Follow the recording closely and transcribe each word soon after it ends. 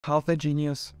How the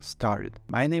genius started.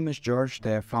 My name is George,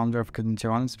 the founder of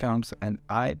Cognitionist Films, and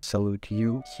I salute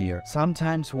you here.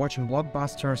 Sometimes watching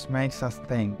blockbusters makes us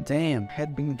think, damn,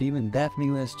 had been given that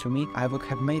millions to me, I would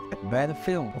have made a better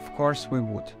film. Of course we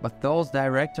would. But those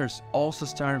directors also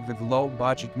started with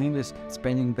low-budget movies,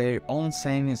 spending their own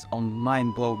savings on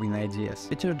mind-blowing ideas.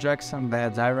 Peter Jackson,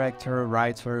 the director,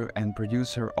 writer, and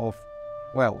producer of,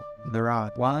 well, there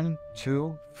are 1,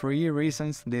 2, 3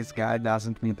 reasons this guy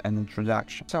doesn't need an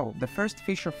introduction. So, the first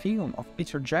feature film of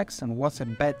Peter Jackson was a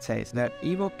bad taste. The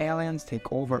evil aliens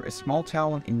take over a small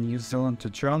town in New Zealand to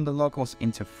turn the locals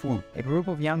into food. A group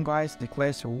of young guys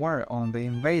declares a war on the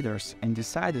invaders and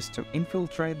decides to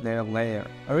infiltrate their lair.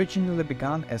 Originally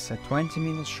begun as a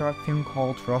 20-minute short film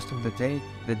called Roast of the Day,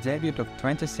 the debut of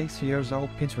 26 years old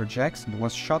Peter Jackson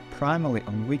was shot primarily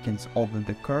on weekends over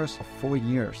the course of 4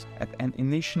 years at an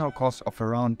initial cost of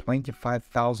around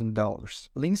 $25,000.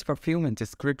 Links for film and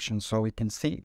description so we can see.